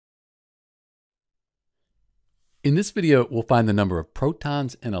In this video, we'll find the number of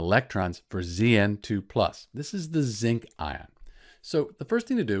protons and electrons for Zn2+. This is the zinc ion. So the first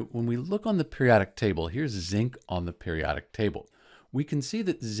thing to do, when we look on the periodic table, here's zinc on the periodic table. We can see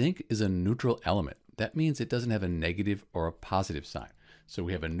that zinc is a neutral element. That means it doesn't have a negative or a positive sign. So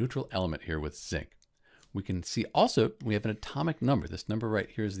we have a neutral element here with zinc. We can see also we have an atomic number. This number right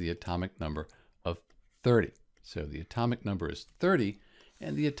here is the atomic number of 30. So the atomic number is 30,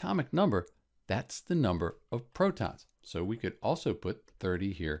 and the atomic number, that's the number of protons. So we could also put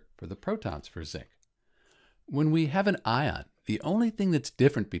 30 here for the protons for zinc. When we have an ion, the only thing that's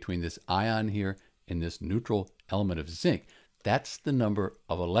different between this ion here and this neutral element of zinc, that's the number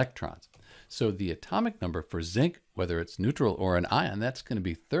of electrons. So the atomic number for zinc, whether it's neutral or an ion, that's going to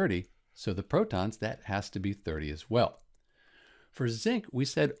be 30. So the protons, that has to be 30 as well. For zinc, we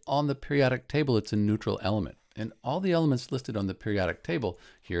said on the periodic table it's a neutral element. And all the elements listed on the periodic table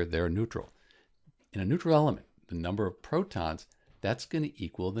here, they're neutral. In a neutral element, the number of protons, that's going to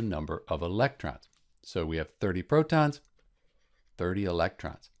equal the number of electrons. So we have 30 protons, 30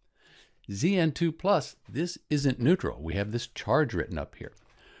 electrons. Zn2+, this isn't neutral. We have this charge written up here.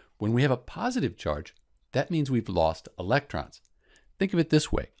 When we have a positive charge, that means we've lost electrons. Think of it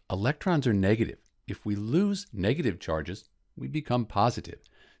this way. Electrons are negative. If we lose negative charges, we become positive.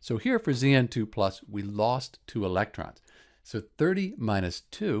 So here for Zn2+, we lost 2 electrons. So 30 minus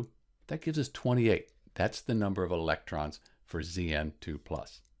 2, that gives us 28. That's the number of electrons for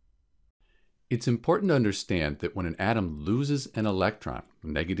Zn2+. It's important to understand that when an atom loses an electron,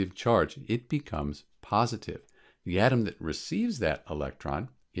 negative charge, it becomes positive. The atom that receives that electron,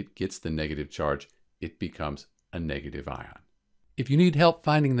 it gets the negative charge, it becomes a negative ion. If you need help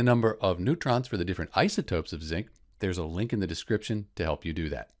finding the number of neutrons for the different isotopes of zinc, there's a link in the description to help you do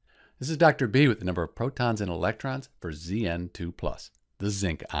that. This is Dr. B with the number of protons and electrons for Zn2+, the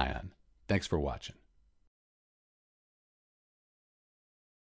zinc ion. Thanks for watching.